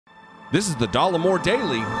This is the Dollemore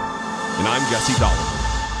Daily, and I'm Jesse Dollemore.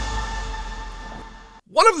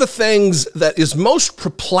 One of the things that is most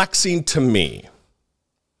perplexing to me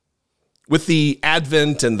with the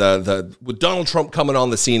advent and with Donald Trump coming on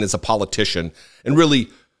the scene as a politician and really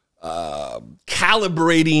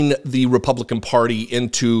calibrating the Republican Party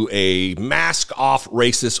into a mask-off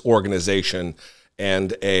racist organization and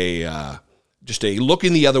just a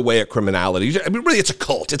looking the other way at criminality. I mean, really, it's a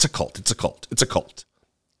cult. It's a cult. It's a cult. It's a cult.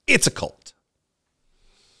 It's a cult.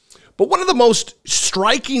 But one of the most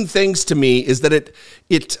striking things to me is that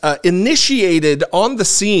it initiated on the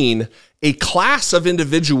scene a class of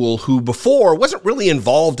individual who before wasn't really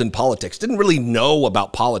involved in politics, didn't really know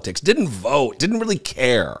about politics, didn't vote, didn't really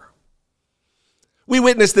care. We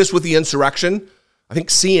witnessed this with the insurrection. I think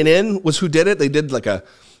CNN was who did it. They did like a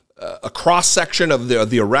cross-section of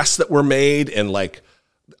the arrests that were made, and like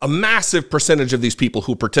a massive percentage of these people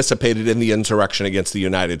who participated in the insurrection against the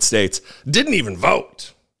United States didn't even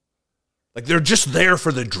vote. Like, they're just there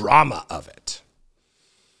for the drama of it.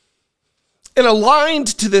 And aligned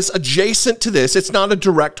to this, adjacent to this, it's not a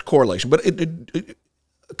direct correlation, but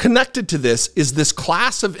connected to this is this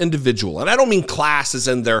class of individual. And I don't mean class as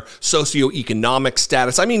in their socioeconomic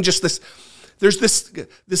status. I mean just this, there's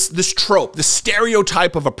this trope, this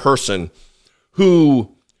stereotype of a person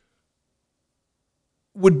who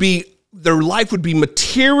would be, their life would be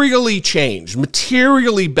materially changed,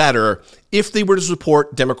 materially better if they were to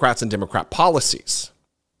support Democrats and Democrat policies.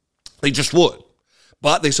 They just would.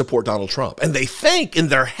 But they support Donald Trump. And they think in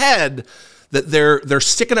their head that they're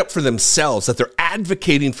sticking up for themselves, that they're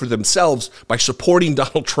advocating for themselves by supporting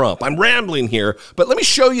Donald Trump. I'm rambling here, but let me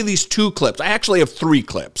show you these two clips. I actually have three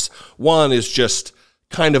clips. One is just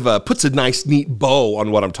kind of puts a nice, neat bow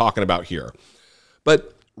on what I'm talking about here.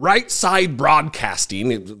 But Right Side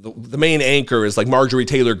Broadcasting, the main anchor is like Marjorie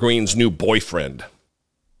Taylor Greene's new boyfriend.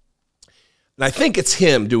 And I think it's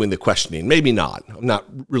him doing the questioning. Maybe not. I'm not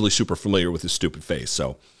really super familiar with his stupid face.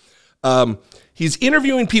 So he's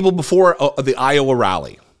interviewing people before the Iowa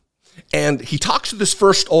rally. And he talks to this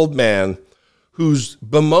first old man who's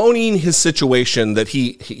bemoaning his situation, that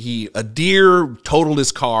a deer totaled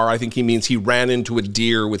his car. I think he means he ran into a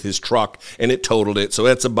deer with his truck and it totaled it. So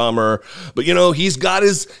that's a bummer. But, you know, he's got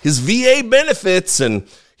his VA benefits, and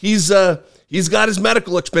he's got his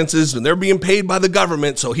medical expenses, and they're being paid by the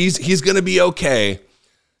government. So he's going to be okay.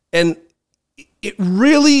 And it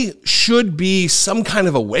really should be some kind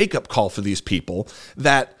of a wake-up call for these people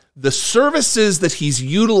that the services that he's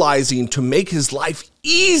utilizing to make his life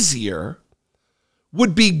easier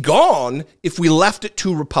would be gone if we left it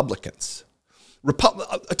to Republicans.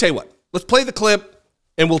 I'll tell you what, let's play the clip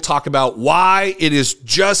and we'll talk about why it is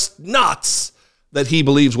just nuts that he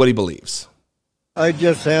believes what he believes. I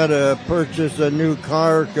just had to purchase a new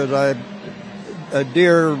car because a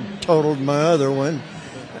deer totaled my other one,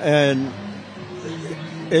 and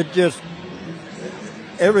it just,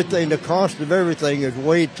 everything, the cost of everything is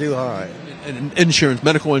way too high. And insurance,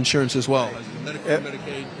 medical insurance as well. Medicare,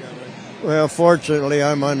 Medicaid. Well, fortunately,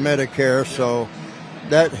 I'm on Medicare, so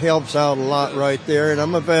that helps out a lot right there. And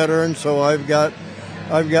I'm a veteran, so I've got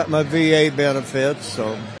my VA benefits.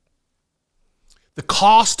 So the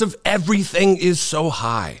cost of everything is so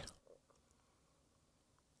high.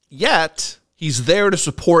 Yet he's there to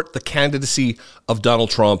support the candidacy of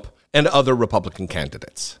Donald Trump and other Republican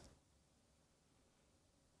candidates.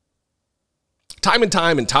 Time and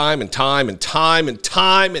time and time and time and time and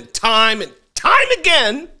time and time and time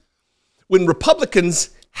again, when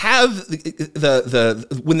Republicans have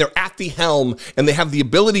when they're at the helm and they have the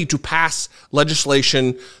ability to pass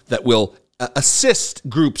legislation that will assist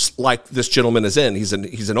groups like this gentleman is in. He's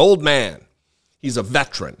an old man. He's a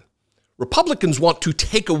veteran. Republicans want to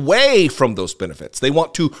take away from those benefits. They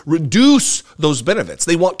want to reduce those benefits.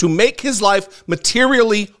 They want to make his life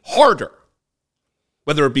materially harder,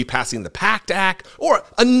 whether it be passing the PACT Act or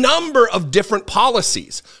a number of different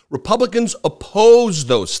policies. Republicans oppose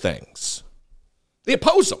those things. They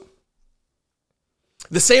oppose them.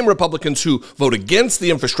 The same Republicans who vote against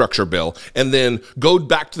the infrastructure bill and then go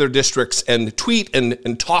back to their districts and tweet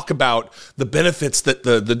and talk about the benefits that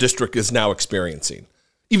the district is now experiencing,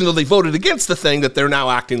 even though they voted against the thing that they're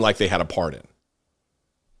now acting like they had a part in.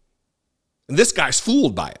 And this guy's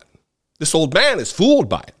fooled by it. This old man is fooled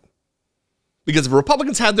by it. Because if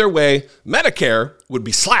Republicans had their way, Medicare would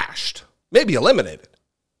be slashed, maybe eliminated.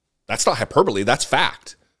 That's not hyperbole, that's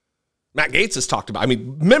fact. Matt Gaetz has talked about, I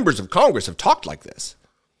mean, members of Congress have talked like this.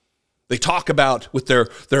 They talk about, with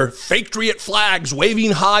their patriot flags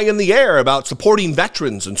waving high in the air, about supporting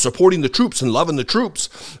veterans and supporting the troops and loving the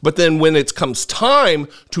troops. But then when it comes time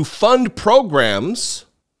to fund programs,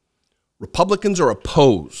 Republicans are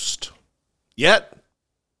opposed. Yet,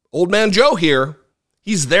 old man Joe here,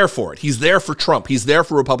 he's there for it. He's there for Trump. He's there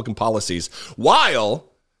for Republican policies, while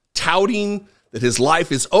touting that his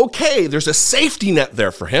life is okay. There's a safety net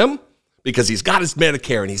there for him because he's got his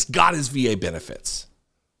Medicare and he's got his VA benefits.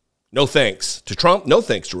 No thanks to Trump. No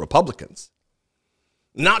thanks to Republicans.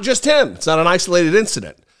 Not just him. It's not an isolated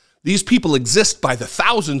incident. These people exist by the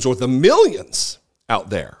thousands or the millions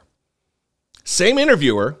out there. Same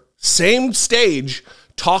interviewer, same stage,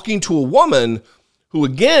 talking to a woman who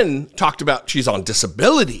again talked about she's on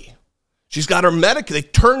disability. She's got her Medicaid. They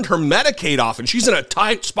turned her Medicaid off and she's in a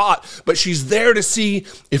tight spot, but she's there to see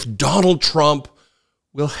if Donald Trump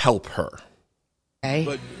will help her. Okay.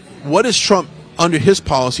 But what is Trump under his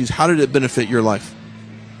policies? How did it benefit your life?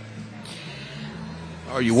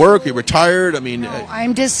 Are you work? Are you retired? I mean, no,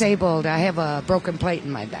 I'm disabled. I have a broken plate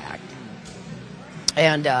in my back.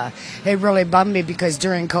 And it really bummed me because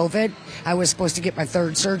during COVID, I was supposed to get my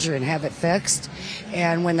third surgery and have it fixed.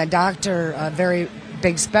 And when the doctor, a very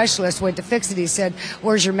big specialist, went to fix it, he said,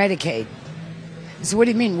 "Where's your Medicaid?" I said, "What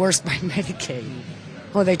do you mean, where's my Medicaid?"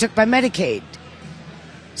 "Well, they took my Medicaid."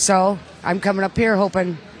 So I'm coming up here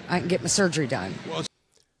hoping I can get my surgery done.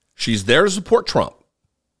 She's there to support Trump.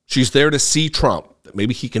 She's there to see Trump, that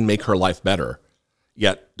maybe he can make her life better.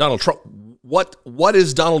 Yet Donald Trump, what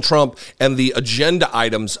is Donald Trump and the agenda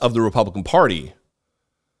items of the Republican Party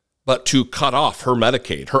but to cut off her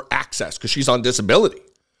Medicaid, her access, because she's on disability?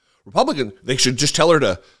 Republican, they should just tell her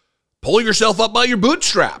to pull yourself up by your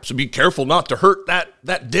bootstraps and be careful not to hurt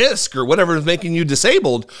that disc or whatever is making you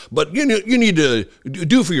disabled, but you need to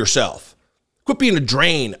do for yourself. Quit being a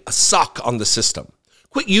drain, a suck on the system.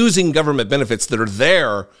 Quit using government benefits that are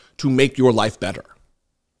there to make your life better.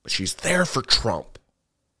 But she's there for Trump.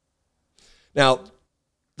 Now,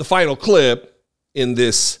 the final clip in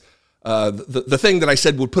this, the thing that I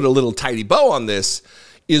said would put a little tidy bow on this,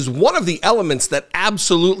 is one of the elements that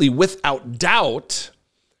absolutely, without doubt,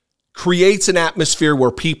 creates an atmosphere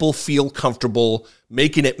where people feel comfortable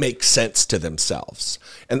making it make sense to themselves.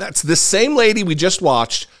 And that's this same lady we just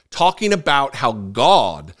watched talking about how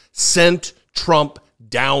God sent Trump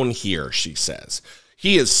down here, she says.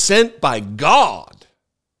 He is sent by God.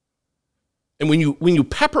 And when you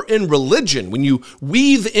pepper in religion, when you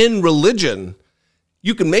weave in religion,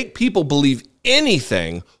 you can make people believe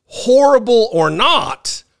anything, horrible or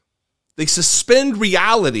not. They suspend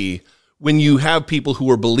reality when you have people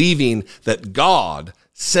who are believing that God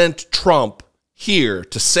sent Trump here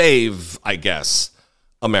to save, I guess,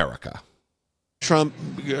 America. Trump,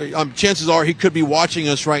 chances are he could be watching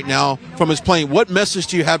us right now from his plane. What message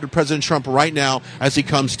do you have to President Trump right now as he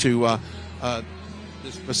comes to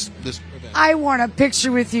this event? I want a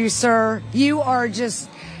picture with you, sir. You are just,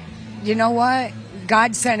 you know what?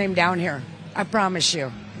 God sent him down here. I promise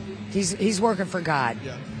you. He's working for God.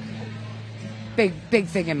 Yeah. Big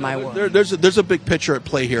thing in my world. There's a big picture at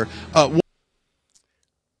play here.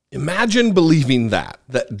 Imagine believing that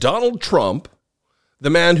Donald Trump, the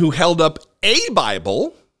man who held up a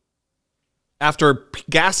Bible after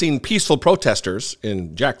gassing peaceful protesters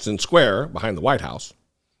in Jackson Square behind the White House,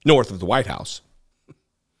 north of the White House,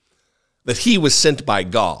 that he was sent by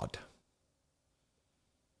God.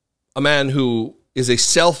 A man who is a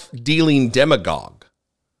self-dealing demagogue,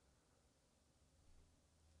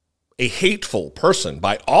 a hateful person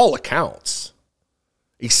by all accounts,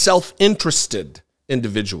 a self-interested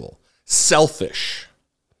individual, selfish,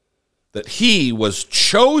 that he was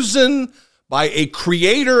chosen by a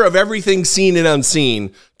creator of everything seen and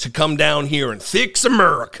unseen to come down here and fix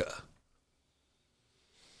America.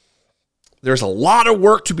 There's a lot of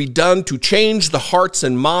work to be done to change the hearts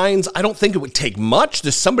and minds. I don't think it would take much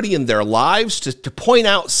to somebody in their lives to point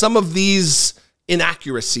out some of these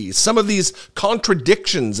inaccuracies, some of these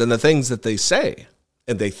contradictions in the things that they say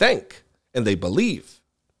and they think and they believe.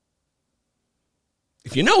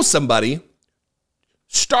 If you know somebody,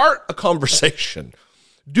 start a conversation.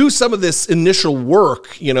 Do some of this initial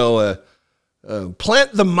work,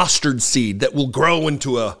 plant the mustard seed that will grow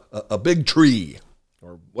into a big tree,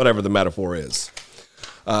 or whatever the metaphor is.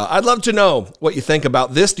 I'd love to know what you think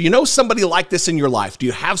about this. Do you know somebody like this in your life? Do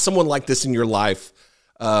you have someone like this in your life?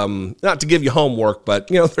 Not to give you homework, but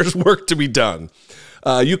there's work to be done.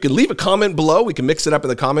 You can leave a comment below. We can mix it up in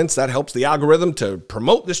the comments. That helps the algorithm to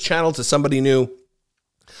promote this channel to somebody new.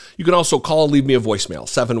 You can also call, leave me a voicemail,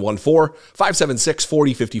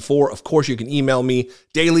 714-576-4054. Of course, you can email me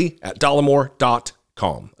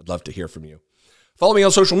daily@dollemore.com. I'd love to hear from you. Follow me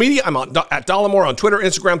on social media. I'm at Dollemore on Twitter,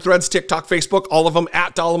 Instagram, Threads, TikTok, Facebook, all of them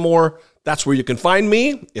at Dollemore. That's where you can find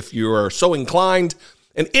me if you are so inclined.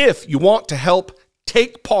 And if you want to help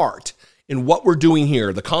take part in what we're doing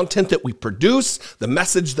here, the content that we produce, the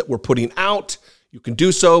message that we're putting out, you can do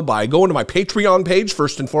so by going to my Patreon page,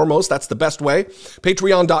 first and foremost. That's the best way.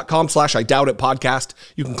 Patreon.com/IDoubtIt podcast.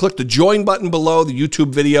 You can click the join button below the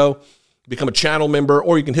YouTube video, become a channel member,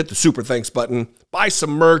 or you can hit the super thanks button, buy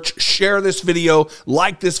some merch, share this video,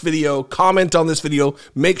 like this video, comment on this video,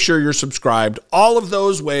 make sure you're subscribed. All of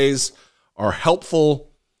those ways are helpful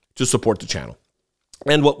to support the channel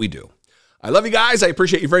and what we do. I love you guys. I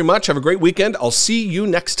appreciate you very much. Have a great weekend. I'll see you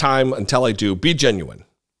next time. Until I do, be genuine.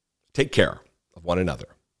 Take care of one another.